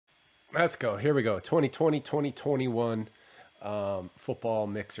Let's go. Here we go. 2020-2021 football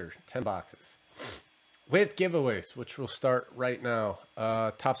mixer. 10 boxes. With giveaways, which will start right now.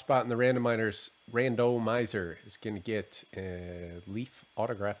 Top spot in the randomizer is going to get a Leaf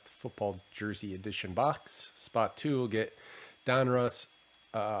autographed football jersey edition box. Spot 2 will get Donruss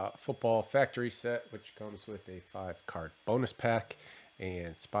football factory set, which comes with a 5-card bonus pack.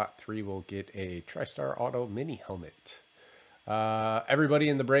 And spot 3 will get a TriStar Auto mini helmet. Everybody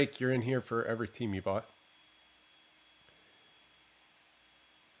in the break, you're in here for every team you bought.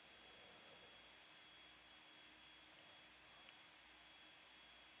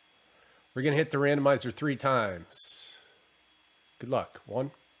 We're going to hit the randomizer 3 times. Good luck.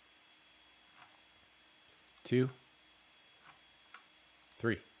 1, 2,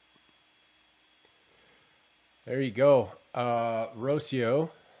 3. There you go. Roadshow,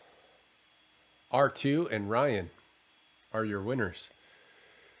 R2, and Ryan are your winners.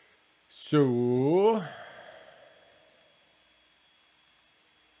 So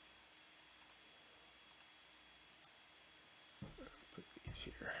put these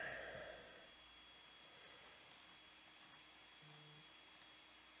here.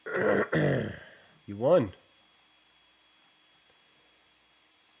 You won.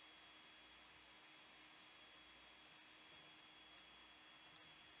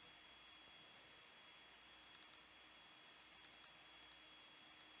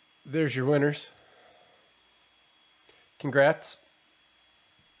 There's your winners. Congrats.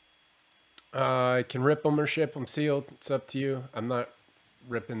 I can rip them or ship them sealed. It's up to you. I'm not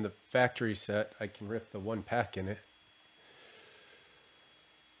ripping the factory set. I can rip the 1 pack in it.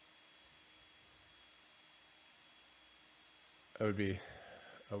 That would be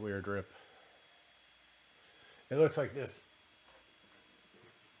a weird rip. It looks like this.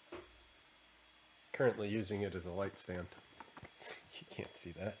 Currently using it as a light stand. You can't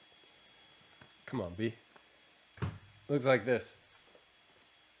see that. Come on, B. Looks like this.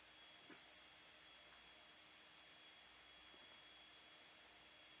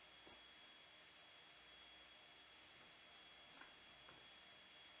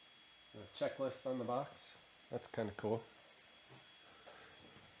 A checklist on the box. That's kind of cool.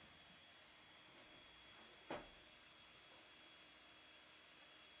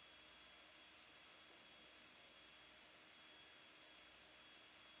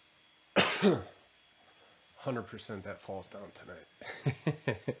 %, that falls down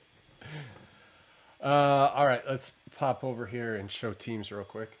tonight. All right, let's pop over here and show teams real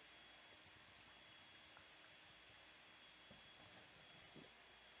quick.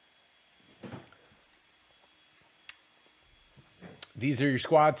 These are your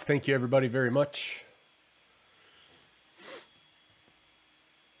squads. Thank you, everybody, very much.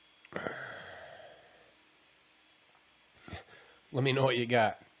 Let me know what you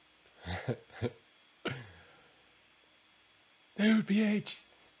got. Dude, BH,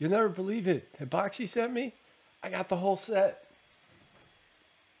 you'll never believe it. That box you sent me, I got the whole set.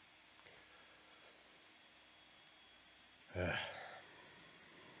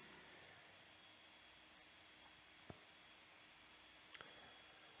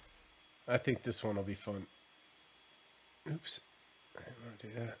 I think this one will be fun. Oops, I didn't want to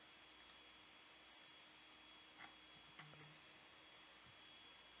do that.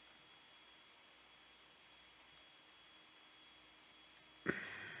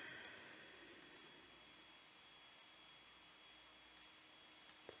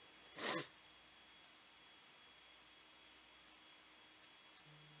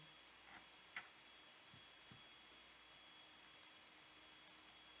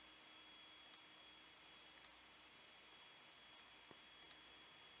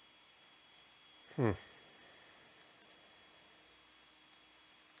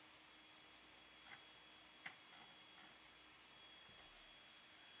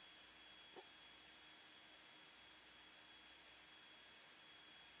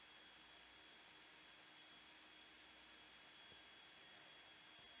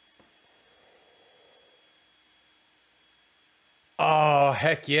 Oh,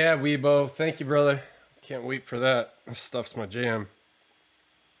 heck yeah, Weebo. Thank you, brother. Can't wait for that. This stuff's my jam.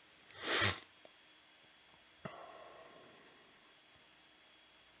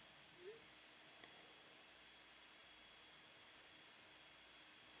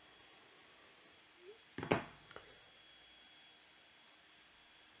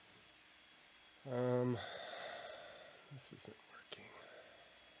 This isn't working.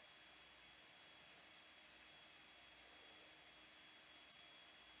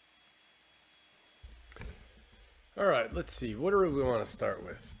 All right, let's see. What do we want to start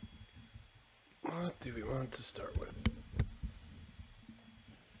with? What do we want to start with?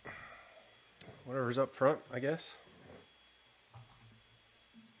 whatever's up front, I guess.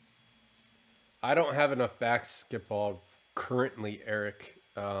 I don't have enough basketball currently, Eric.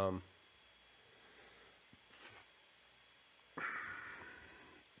 To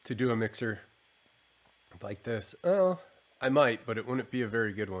do a mixer like this. Oh, I might, but it wouldn't be a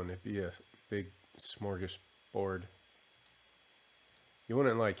very good one. It'd be a big smorgasbord. You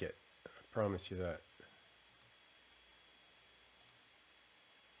wouldn't like it. I promise you that.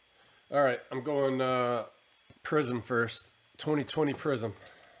 All right, I'm going Prism first. 2020 Prism.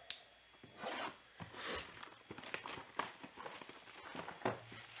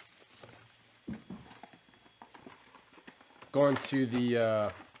 Going to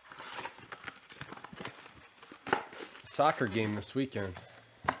the soccer game this weekend.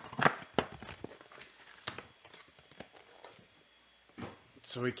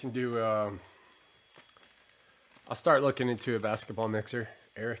 So we can do, I'll start looking into a basketball mixer,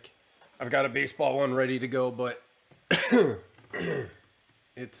 Eric. I've got a baseball one ready to go, but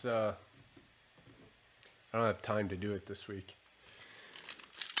it's, I don't have time to do it this week.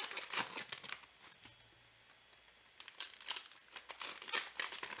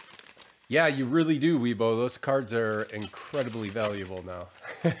 Yeah, you really do, Weibo. Those cards are incredibly valuable now.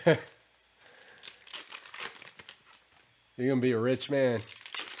 You're going to be a rich man.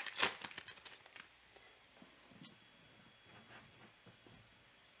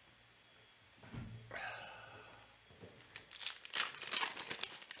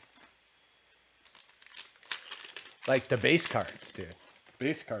 Like the base cards, dude.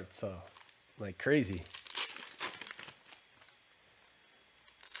 Base cards sell like crazy.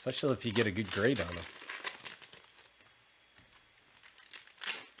 Especially if you get a good grade on them.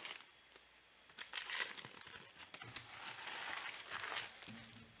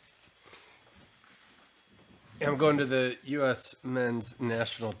 I'm going to the U.S. men's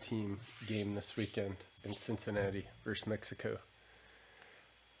national team game this weekend in Cincinnati versus Mexico.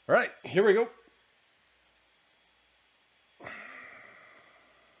 All right, here we go.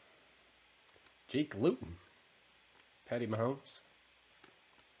 Jake Luton, Patty Mahomes,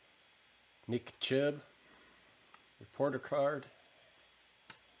 Nick Chubb, reporter card,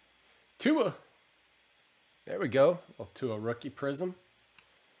 Tua. There we go. Well, Tua rookie prism.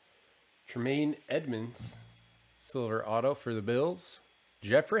 Tremaine Edmonds, silver auto for the Bills.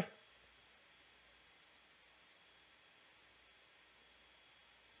 Jeffrey.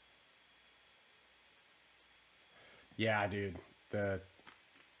 Yeah, dude.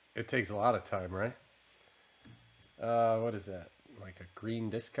 It takes a lot of time, right? What is that? Like a green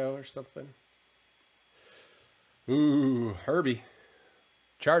disco or something? Ooh, Herbie.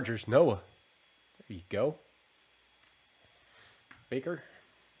 Chargers, Noah. There you go. Baker.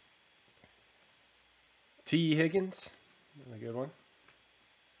 T. Higgins. Another good one.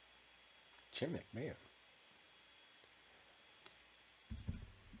 Jim McMahon.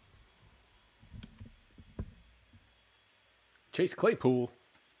 Chase Claypool.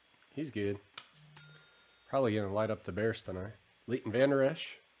 He's good. Probably going to light up the Bears tonight. Leighton Vander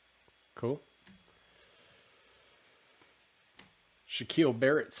Esch. Cool. Shaquille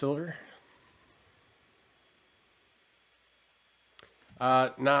Barrett silver.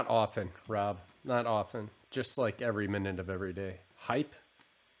 Not often, Rob. Not often. Just like every minute of every day. Hype,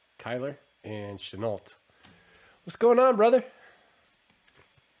 Kyler, and Chenault. What's going on, brother?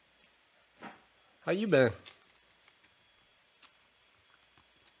 How you been?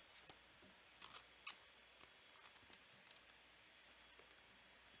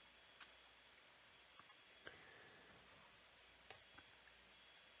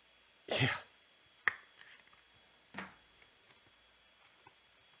 Yeah.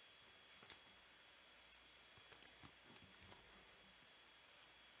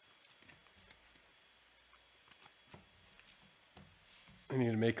 I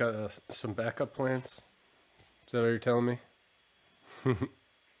need to make some backup plans. Is that what you're telling me?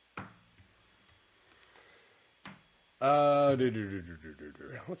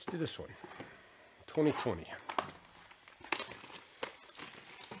 Let's do this one. 2020.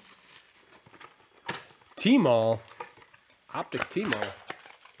 T-Mall. Optic T-Mall.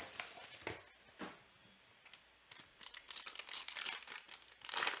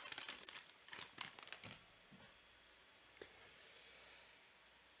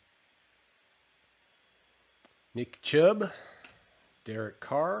 Nick Chubb, Derek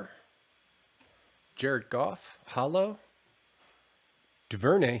Carr, Jared Goff, Hollow,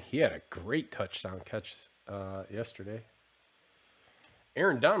 Duvernay. He had a great touchdown catch yesterday.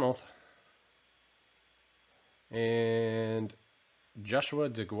 Aaron Donald and Joshua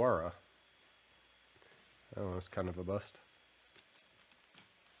DeGuara. Oh, that's kind of a bust.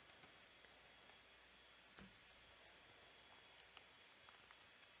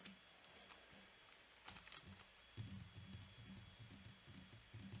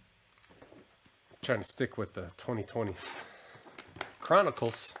 Trying to stick with the 2020s.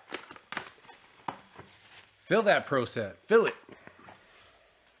 Chronicles. Fill that pro set. Fill it.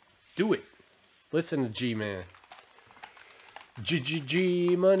 Do it. Listen to G-Man.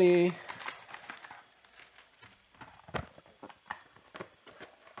 G money.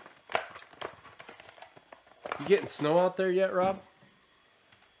 You getting snow out there yet, Rob?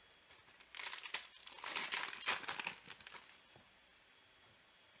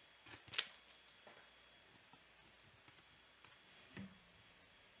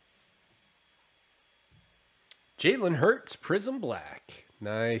 Jalen Hurts, Prism Black.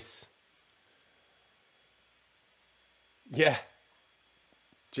 Nice. Yeah.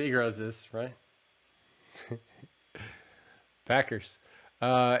 Jay grows this, right? Packers.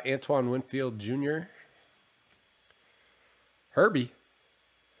 Antoine Winfield Jr. Herbie.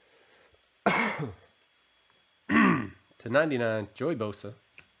 To 99, Joey Bosa.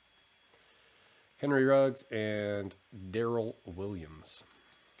 Henry Ruggs and Darrell Williams.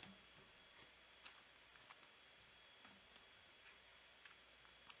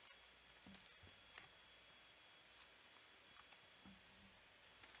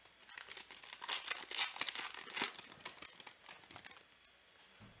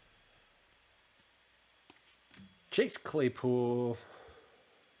 Chase Claypool.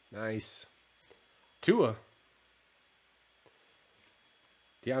 Nice. Tua.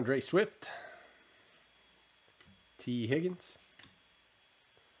 DeAndre Swift. T. Higgins.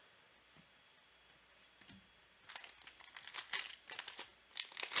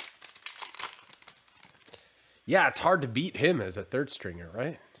 Yeah, it's hard to beat him as a third stringer,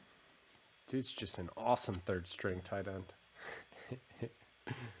 right? Dude's just an awesome third string tight end.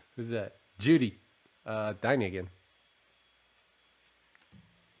 Who's that? Judy. Diney again.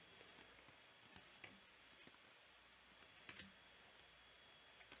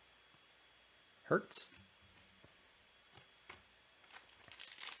 Hurts.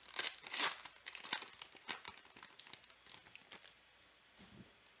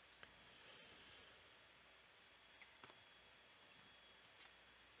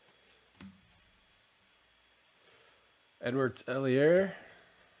 Edwards Elier.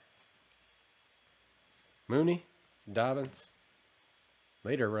 Mooney. Dobbins.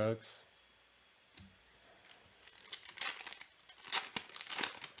 Later Ruggs.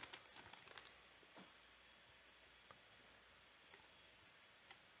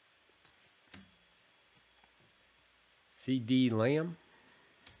 C.D. Lamb.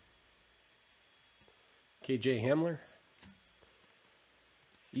 K.J. Hamler.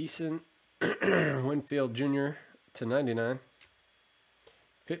 Eason. Winfield Jr. to 99.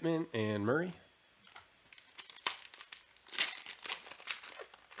 Pittman and Murray.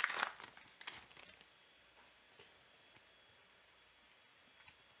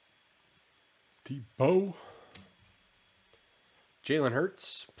 Debo. Jalen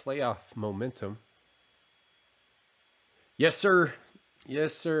Hurts. Playoff momentum. Yes, sir.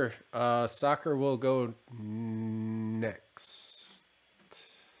 Yes, sir. Soccer will go next.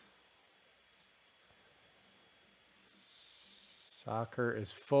 Soccer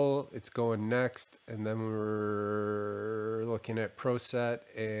is full. It's going next. And then we're looking at Pro Set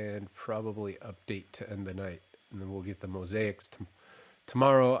and probably update to end the night. And then we'll get the mosaics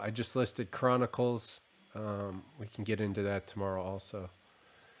tomorrow. I just listed Chronicles. We can get into that tomorrow also.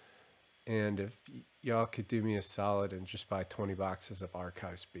 And if y'all could do me a solid and just buy 20 boxes of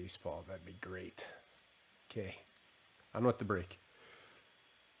Archives Baseball, that'd be great. Okay. On with the break.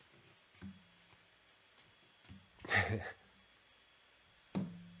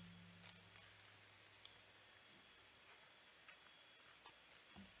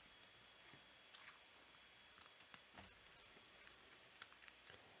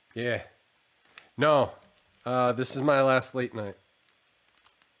 Yeah. No. This is my last late night.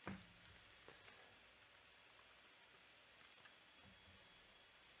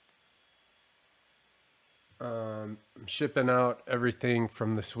 I'm shipping out everything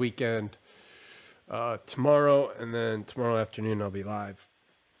from this weekend tomorrow, and then tomorrow afternoon I'll be live.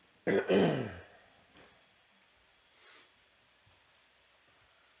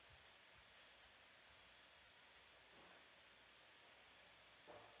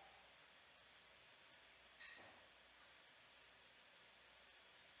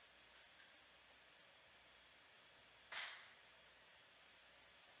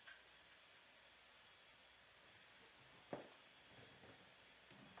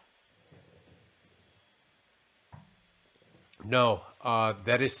 No,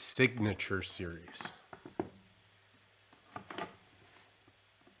 that is Signature Series.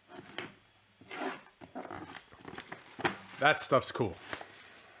 That stuff's cool.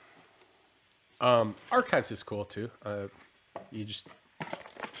 Archives is cool too. You just,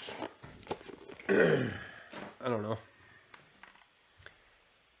 I don't know.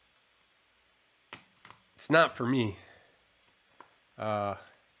 It's not for me. But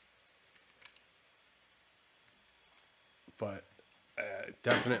I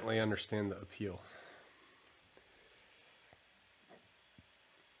definitely understand the appeal.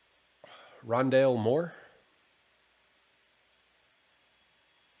 Rondale Moore.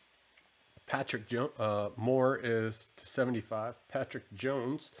 Patrick Moore is to 75. Patrick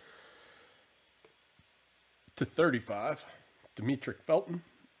Jones to 35. Demetric Felton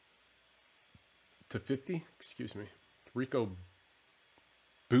to 50. Excuse me. Rico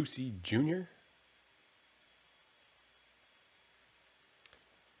Boosie Jr.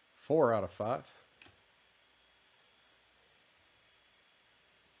 4 out of 5.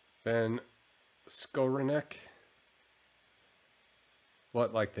 Ben Skowronek.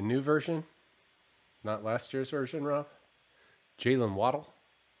 What, like the new version? Not last year's version, Rob? Jalen Waddle.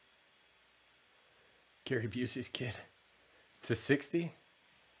 Gary Busey's kid. To 60.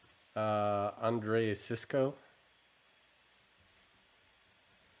 Andre Cisco.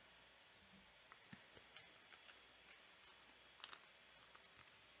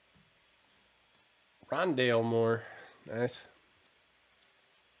 Rondale Moore. Nice.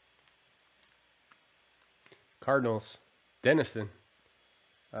 Cardinals. Dennison.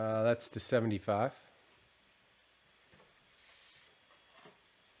 That's to 75.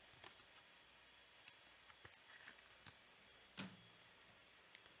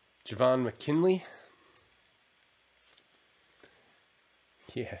 Javon McKinley.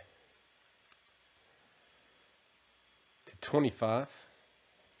 Yeah. To 25.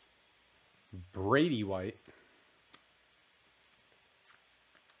 Brady White.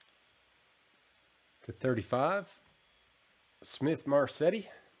 To 35. Smith Marsetti.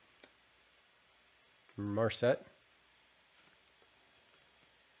 Marset.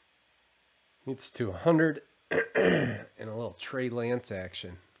 It's to 100. And a little Trey Lance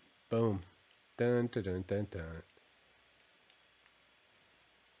action. Boom. Dun, dun, dun, dun, dun.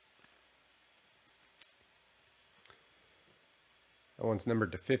 That one's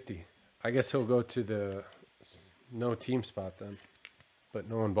numbered to 50. I guess he'll go to the no team spot then. But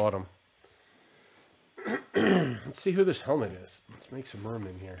no one bought him. Let's see who this helmet is. Let's make some room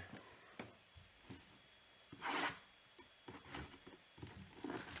in here.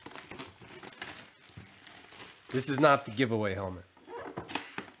 This is not the giveaway helmet.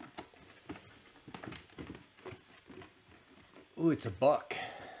 Ooh, it's a buck.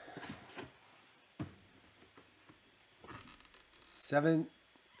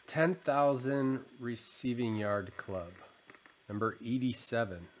 10,000 receiving yard club. Number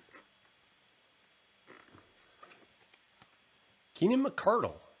 87. Keenan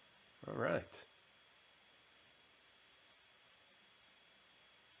McCardle. All right.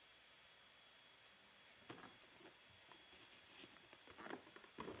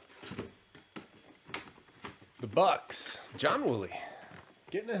 The Bucks. John Woolley.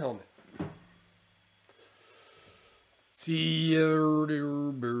 Getting a helmet. See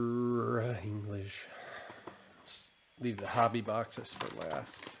English. Just leave the hobby boxes for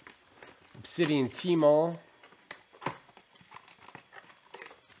last. Obsidian T-Mall.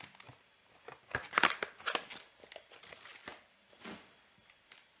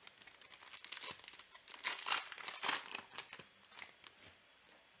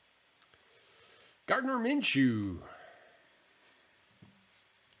 Gardner Minshew.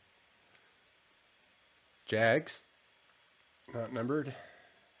 Jags. Not numbered.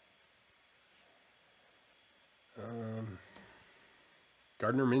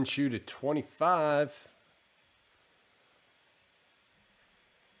 Gardner Minshew to 25.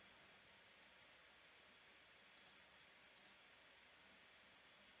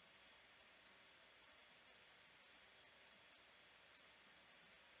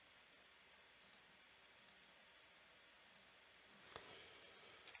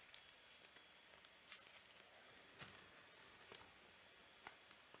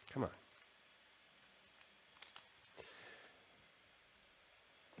 Come on.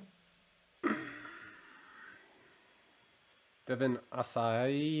 Devin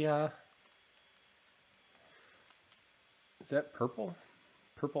Asaya. Is that purple?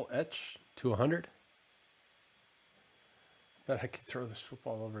 Purple etch to 100? Bet I could throw this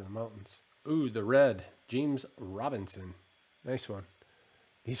football over the mountains. Ooh, the red. James Robinson. Nice one.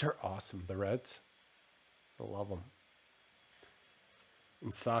 These are awesome, the reds. I love them.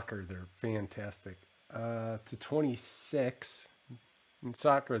 In soccer, they're fantastic. To 26. In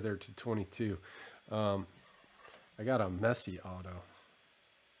soccer, they're to 22. I got a Messi auto.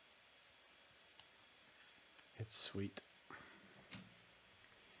 It's sweet.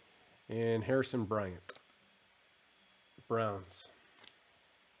 And Harrison Bryant. Browns.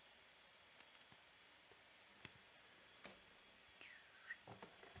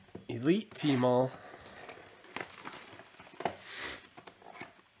 Elite Team All.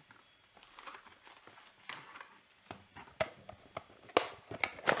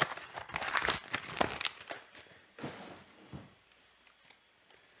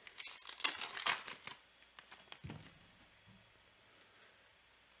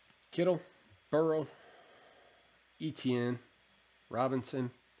 Kittle, Burrow, Etienne,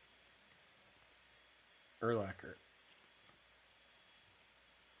 Robinson, Urlacher.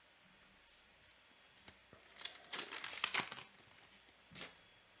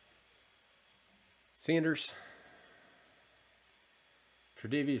 Sanders,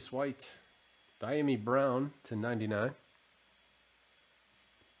 Tre'Davious White, Diami Brown /99.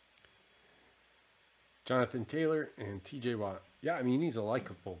 Jonathan Taylor and TJ Watt. Yeah, I mean, he's a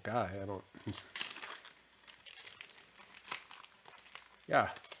likable guy. Yeah,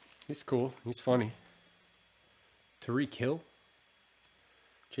 he's cool. He's funny. Tyreek Hill,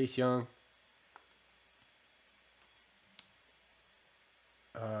 Chase Young,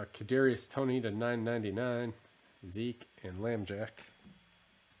 Kadarius Toney /999, Zeke and Lambjack.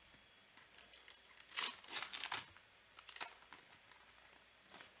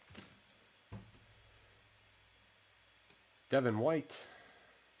 Devin White,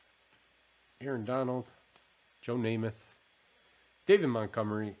 Aaron Donald, Joe Namath, David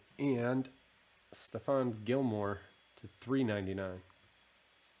Montgomery, and Stephon Gilmore /399.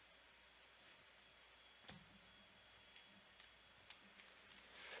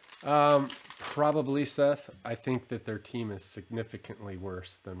 Probably, Seth. I think that their team is significantly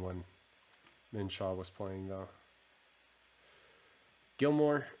worse than when Minshew was playing, though.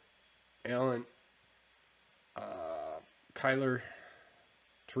 Gilmore, Allen, Kyler,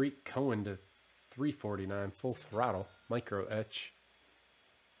 Tariq Cohen /349, full throttle, micro etch.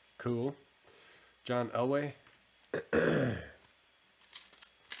 Cool. John Elway.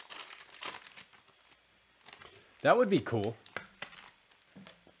 That would be cool.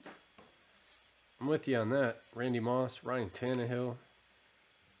 I'm with you on that. Randy Moss, Ryan Tannehill.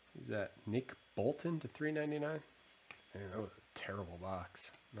 Who's that? Nick Bolton /399. Man, that was a terrible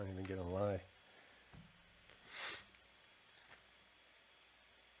box. I'm not even gonna lie.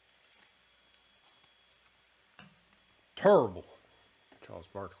 Terrible, Charles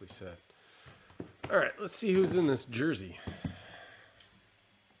Barkley said. All right, let's see who's in this jersey.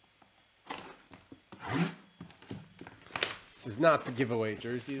 This is not the giveaway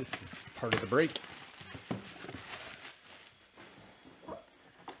jersey. This is part of the break.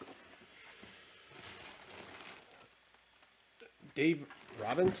 Dave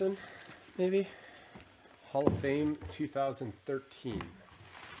Robinson, maybe? Hall of Fame 2013.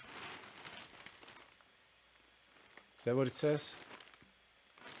 Is that what it says?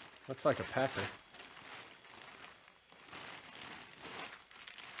 Looks like a Packer.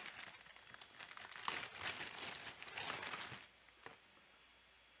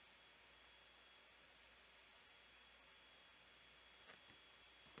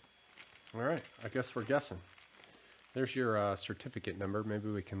 All right, I guess we're guessing. There's your certificate number. Maybe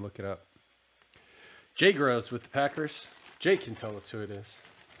we can look it up. Jay Grows with the Packers. Jay can tell us who it is.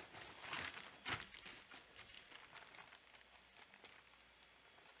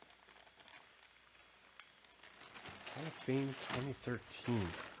 Hall of Fame 2013.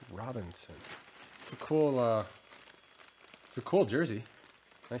 Robinson. It's a cool jersey.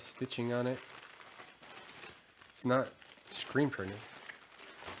 Nice stitching on it. It's not screen printed.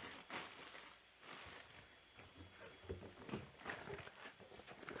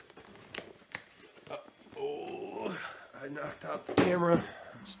 Oh, I knocked out the camera.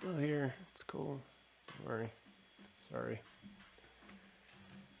 I'm still here. It's cool. Don't worry. Sorry.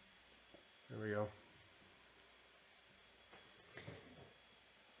 There we go.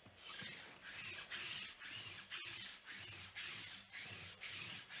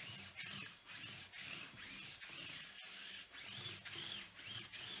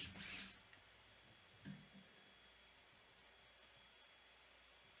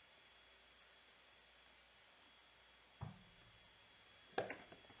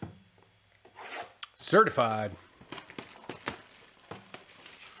 Certified.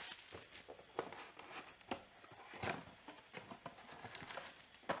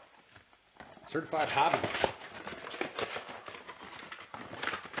 Certified hobby.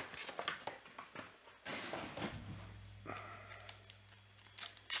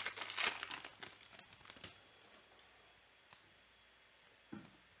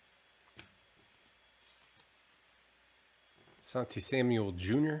 Santi Samuel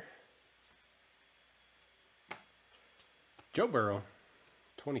Jr. Joe Burrow,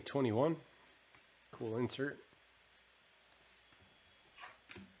 2021. Cool insert.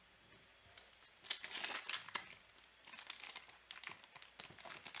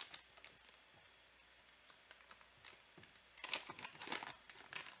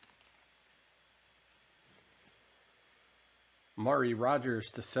 Amari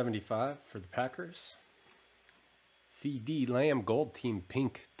Rodgers to 75 for the Packers. CD Lamb Gold Team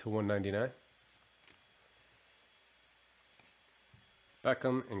Pink to 199.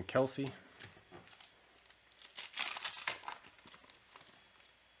 Beckham and Kelsey.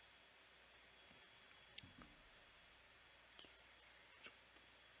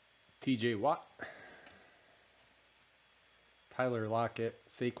 TJ Watt. Tyler Lockett,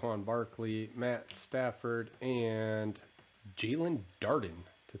 Saquon Barkley, Matt Stafford, and Jalen Darden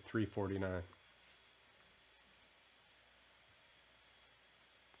to 349.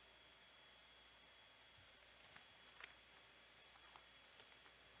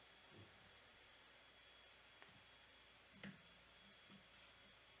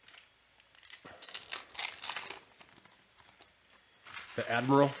 The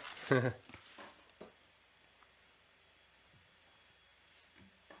Admiral.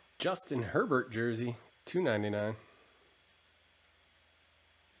 Justin Herbert jersey, $2.99.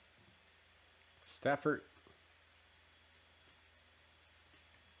 Stafford.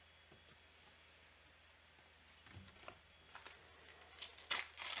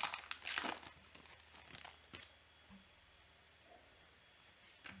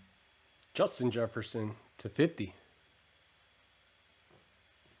 Justin Jefferson to 50.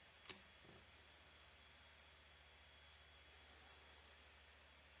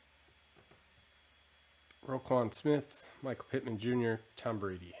 Roquan Smith, Michael Pittman Jr., Tom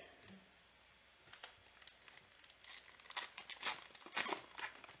Brady.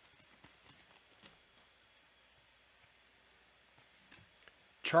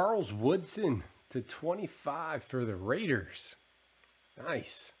 Charles Woodson to 25 for the Raiders.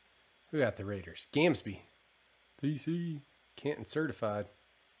 Nice. Who got the Raiders? Gamsby. PC. Canton certified.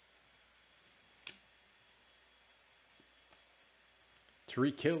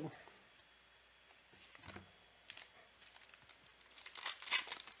 Tariq Hill.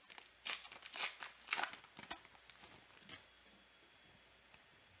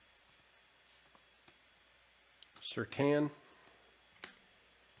 Sertan.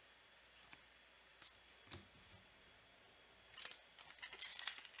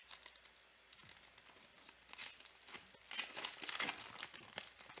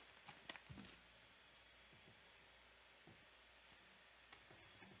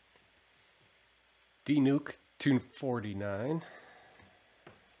 D-Nuke, 249.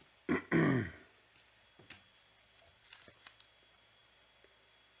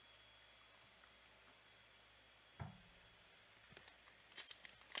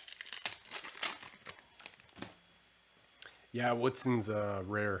 Yeah, Woodson's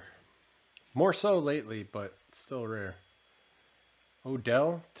rare. More so lately, but still rare.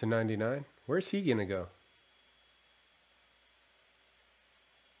 Odell to 99. Where's he going to go?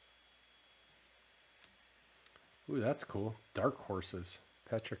 Ooh, that's cool. Dark Horses.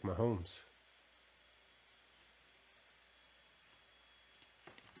 Patrick Mahomes.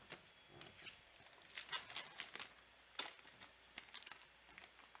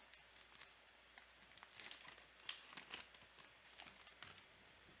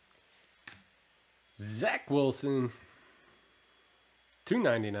 Zach Wilson.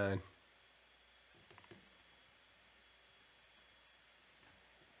 $2.99.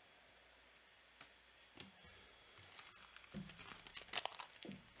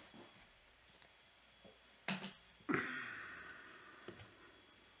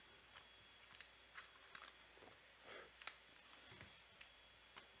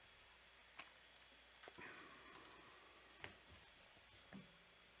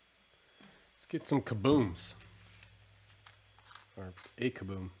 Get some kabooms. Or a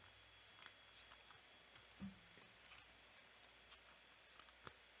kaboom.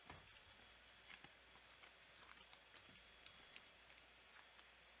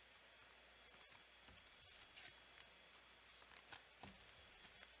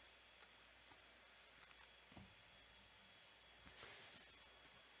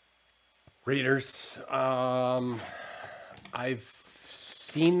 Raiders. I've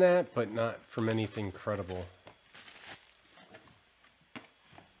seen that, but not from anything credible.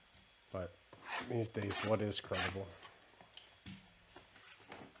 But these days, what is credible?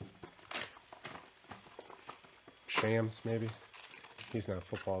 Shams, maybe? He's not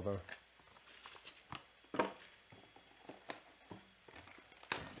football, though.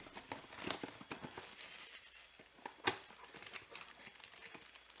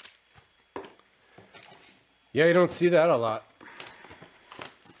 Yeah, you don't see that a lot.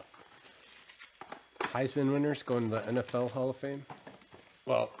 Heisman winners going to the NFL Hall of Fame.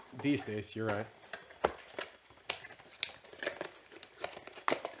 Well, these days, you're right.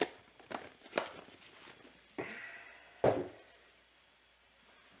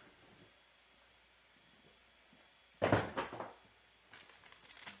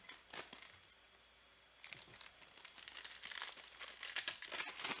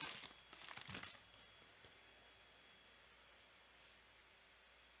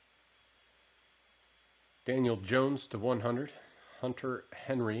 Daniel Jones to 100. Hunter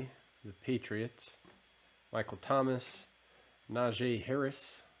Henry, the Patriots. Michael Thomas. Najee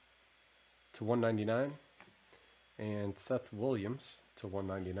Harris to 199. And Seth Williams to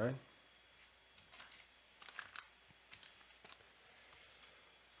 199.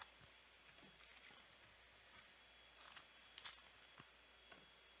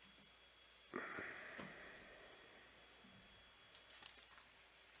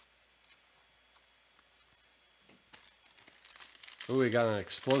 Oh, we got an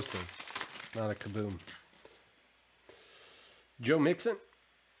explosive, not a kaboom. Joe Mixon,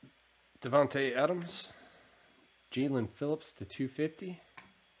 Devontae Adams, Jalen Phillips to 250,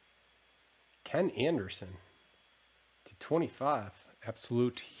 Ken Anderson to 25,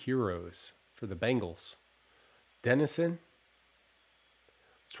 absolute heroes for the Bengals. Dennison,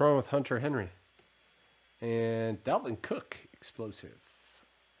 what's wrong with Hunter Henry? And Dalvin Cook, explosive.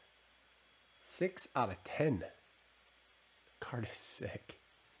 6 out of 10. Card is sick.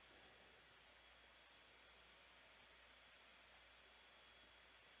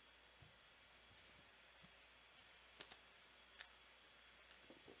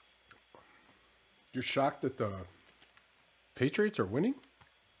 You're shocked that the Patriots are winning?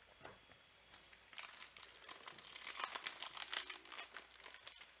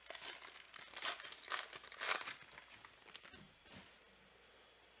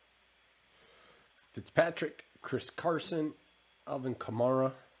 Fitzpatrick, Chris Carson, Alvin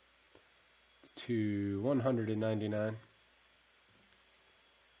Kamara to 199.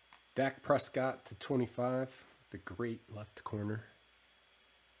 Dak Prescott to 25. The great left corner.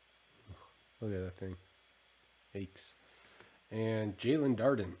 Look at that thing. Aches. And Jalen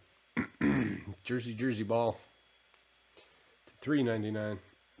Darden. Jersey ball to 399.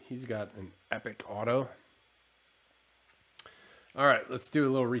 He's got an epic auto. All right, let's do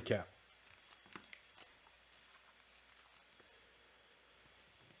a little recap.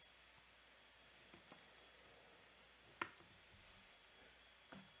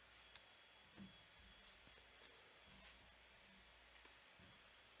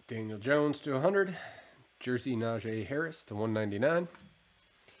 Daniel Jones to 100. Jersey Najee Harris to 199.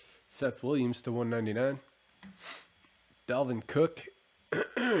 Seth Williams to 199. Dalvin Cook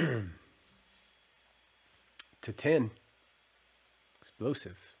to 10.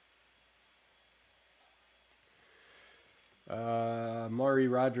 Explosive. Mari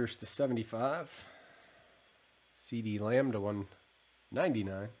Rodgers to 75. CD Lamb to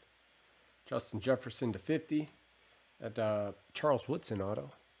 199. Justin Jefferson to 50. At Charles Woodson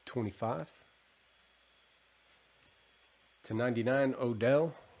auto. 25 to 99.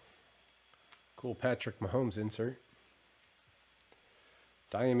 Odell. Cool Patrick Mahomes insert.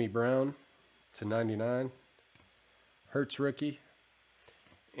 Diami Brown to 99. Hurts rookie.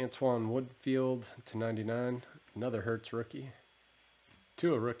 Antoine Woodfield to 99. Another Hurts rookie.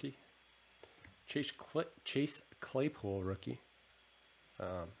 Tua rookie. Chase Claypool rookie.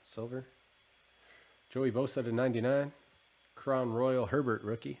 Silver. Joey Bosa to 99. Crown Royal Herbert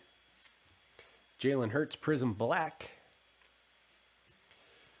rookie. Jalen Hurts Prism Black.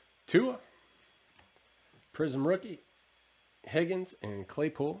 Tua. Prism rookie. Higgins and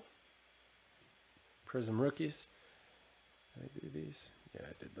Claypool. Prism rookies. Did I do these? Yeah,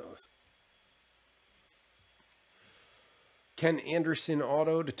 I did those. Ken Anderson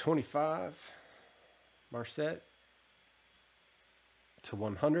auto to 25. Marset to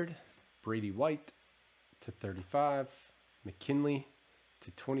 100. Brady White to 35. McKinley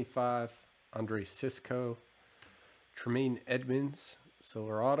to 25. Andre Sisco. Tremaine Edmonds,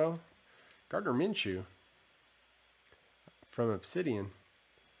 silver auto. Gardner Minshew from Obsidian.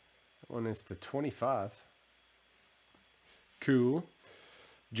 That one is to 25. Cool.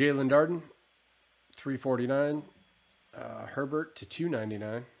 Jalen Darden, 349. Herbert to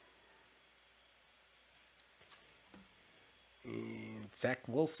 299. And Zach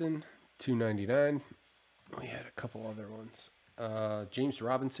Wilson, 299. We had a couple other ones. James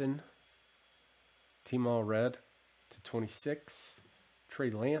Robinson, Team All Red to 26.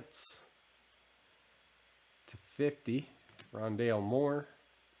 Trey Lance to 50. Rondale Moore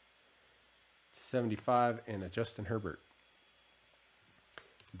to 75, and a Justin Herbert.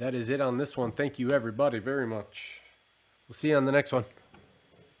 That is it on this one. Thank you, everybody, very much. We'll see you on the next one.